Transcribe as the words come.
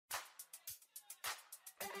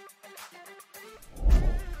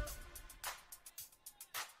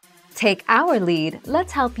Take our lead,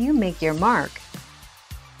 let's help you make your mark.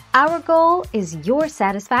 Our goal is your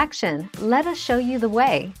satisfaction. Let us show you the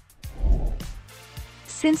way.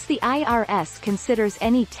 Since the IRS considers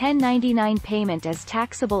any 1099 payment as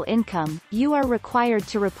taxable income, you are required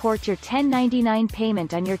to report your 1099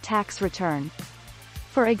 payment on your tax return.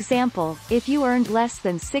 For example, if you earned less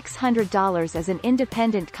than $600 as an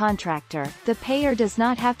independent contractor, the payer does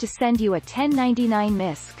not have to send you a 1099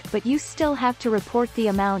 Misc, but you still have to report the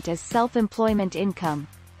amount as self-employment income.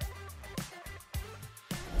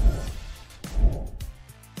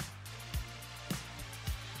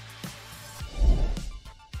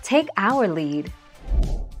 Take our lead.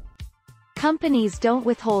 Companies don't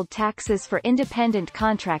withhold taxes for independent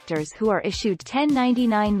contractors who are issued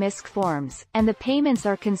 1099 Misc forms, and the payments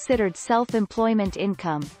are considered self-employment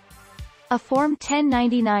income. A Form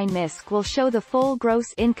 1099 Misc will show the full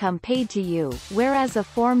gross income paid to you, whereas a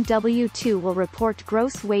Form W-2 will report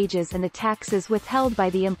gross wages and the taxes withheld by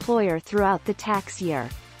the employer throughout the tax year.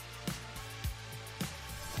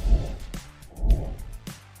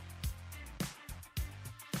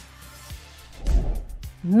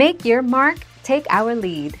 Make your mark, take our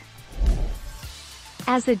lead.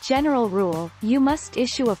 As a general rule, you must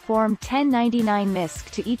issue a Form 1099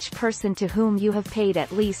 Misc to each person to whom you have paid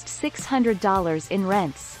at least $600 in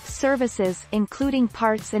rents, services including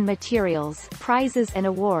parts and materials, prizes and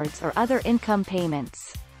awards or other income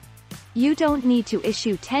payments. You don't need to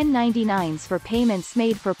issue 1099s for payments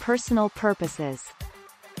made for personal purposes.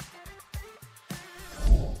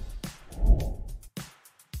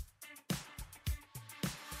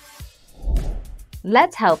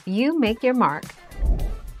 Let's help you make your mark.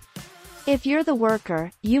 If you're the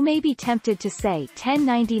worker, you may be tempted to say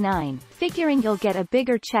 1099, figuring you'll get a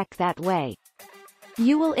bigger check that way.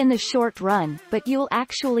 You will in the short run, but you'll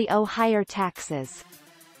actually owe higher taxes.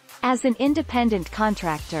 As an independent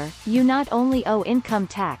contractor, you not only owe income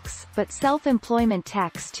tax, but self-employment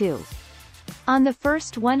tax too. On the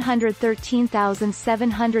first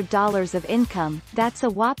 $113,700 of income, that's a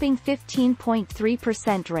whopping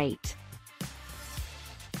 15.3% rate.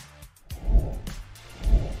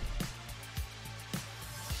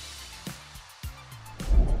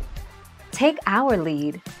 Take our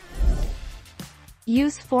lead.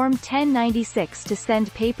 Use Form 1096 to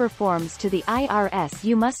send paper forms to the IRS.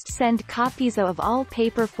 You must send copies of all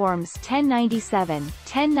paper forms 1097,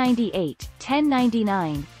 1098,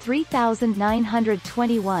 1099,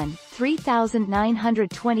 3921,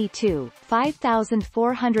 3922,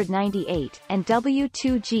 5498, and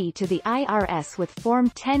W-2G to the IRS with Form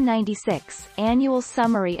 1096, Annual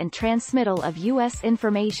Summary and Transmittal of U.S.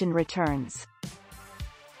 Information Returns.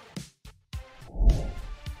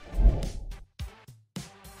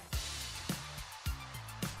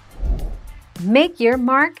 Make your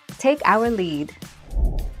mark, take our lead.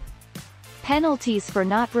 Penalties for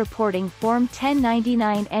not reporting Form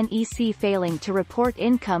 1099 NEC. Failing to report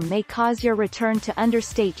income may cause your return to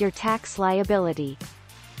understate your tax liability.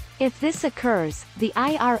 If this occurs, the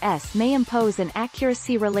IRS may impose an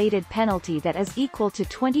accuracy-related penalty that is equal to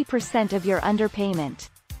 20% of your underpayment.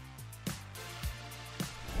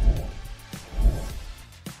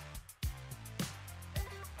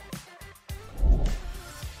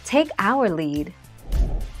 Take our lead.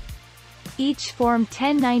 Each Form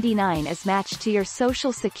 1099 is matched to your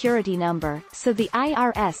Social Security number, so the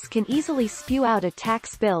IRS can easily spew out a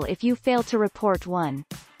tax bill if you fail to report one.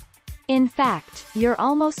 In fact, you're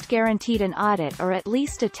almost guaranteed an audit or at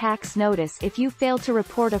least a tax notice if you fail to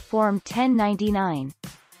report a Form 1099.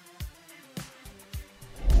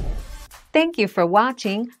 Thank you for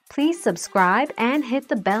watching. Please subscribe and hit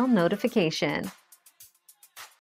the bell notification.